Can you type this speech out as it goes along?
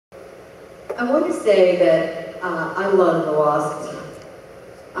I want to say that I love the WASPs.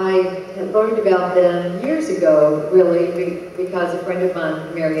 I had learned about them years ago, really, because a friend of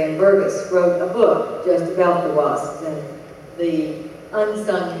mine, Marianne Burgess, wrote a book just about the WASPs and the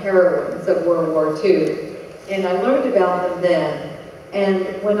unsung heroines of World War II. And I learned about them then.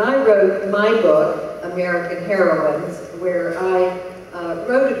 And when I wrote my book, American Heroines, where I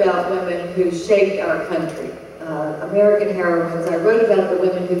wrote about women who shaped our country, American Heroines, I wrote about the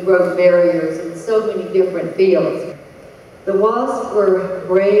women who broke barriers in so many different fields. The WASPs were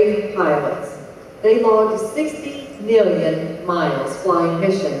brave pilots. They logged 60 million miles flying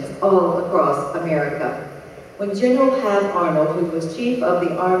missions all across America. When General Hap Arnold, who was Chief of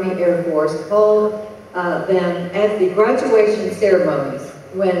the Army Air Force, called them at the graduation ceremonies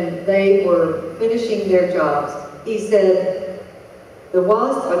when they were finishing their jobs, he said, "The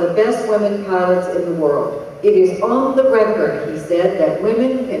WASPs are the best women pilots in the world. It is on the record," he said, "that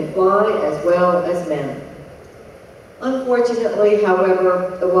women can fly as well as men." Unfortunately,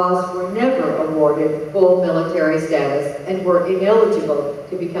 however, the WASPs were never awarded full military status and were ineligible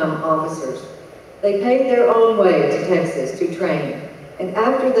to become officers. They paid their own way to Texas to train, and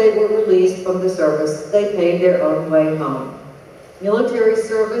after they were released from the service, they paid their own way home. Military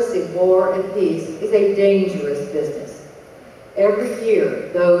service in war and peace is a dangerous business. Every year,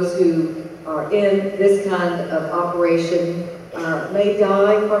 those who are in this kind of operation may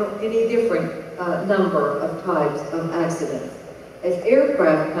die from any different number of types of accidents. As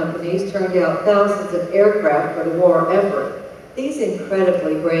aircraft companies turned out thousands of aircraft for the war effort, these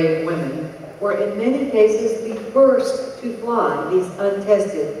incredibly brave women were in many cases the first to fly these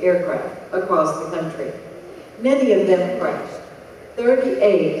untested aircraft across the country. Many of them crashed.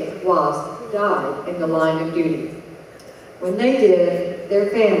 38 WASPs died in the line of duty. When they did, their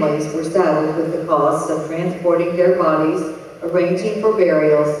families were saddled with the costs of transporting their bodies, arranging for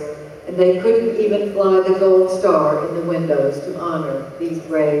burials, and they couldn't even fly the gold star in the windows to honor these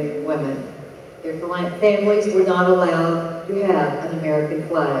brave women. Their families were not allowed to have an American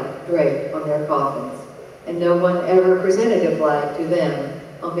flag draped on their coffins, and no one ever presented a flag to them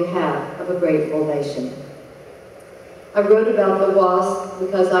on behalf of a grateful nation. I wrote about the WASP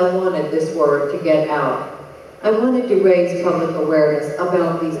because I wanted this word to get out. I wanted to raise public awareness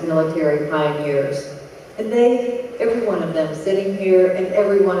about these military pioneers. And they, every one of them sitting here and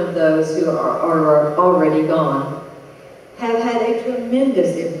every one of those who are already gone, have had a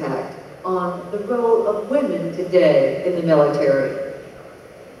tremendous impact on the role of women today in the military.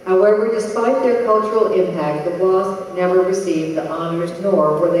 However, despite their cultural impact, the WASP never received the honors,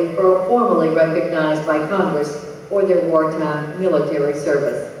 nor were they formally recognized by Congress for their wartime military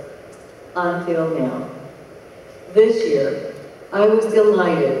service, until now. This year, I was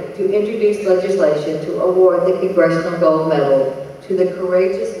delighted to introduce legislation to award the Congressional Gold Medal to the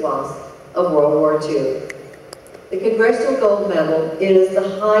courageous WASP of World War II. The Congressional Gold Medal is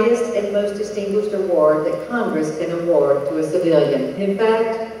the highest and most distinguished award that Congress can award to a civilian. In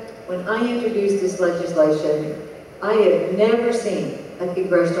fact, when I introduced this legislation, I have never seen a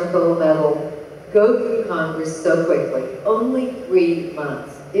Congressional Gold Medal go through Congress so quickly. Only 3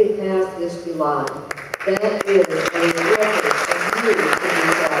 months. It passed this July. That is a record and news to be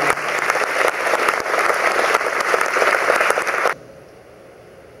proud.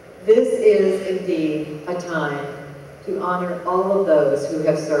 This is indeed a time to honor all of those who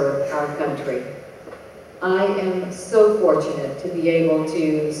have served our country. I am so fortunate to be able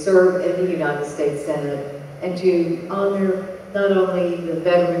to serve in the United States Senate and to honor not only the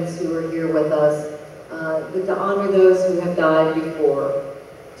veterans who are here with us, but to honor those who have died before,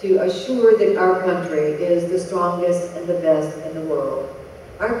 to assure that our country is the strongest and the best in the world.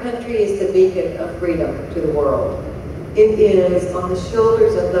 Our country is the beacon of freedom to the world. It is on the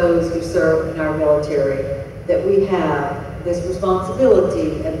shoulders of those who serve in our military that we have this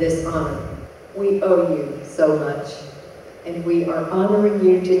responsibility and this honor. We owe you so much, and we are honoring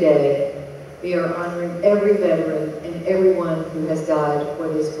you today. We are honoring every veteran and everyone who has died for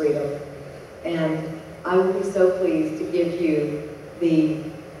this freedom. And I will be so pleased to give you the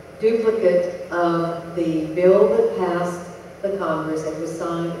duplicate of the bill that passed the Congress and was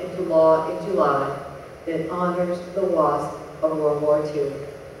signed into law in July that honors the WASP of World War II.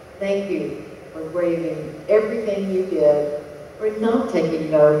 Thank you for braving everything you did, for not taking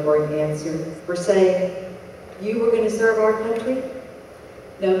no for an answer, for saying you were going to serve our country,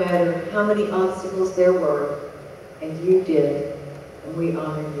 no matter how many obstacles there were, and you did, and we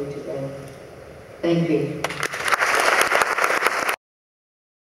honor you today. Thank you.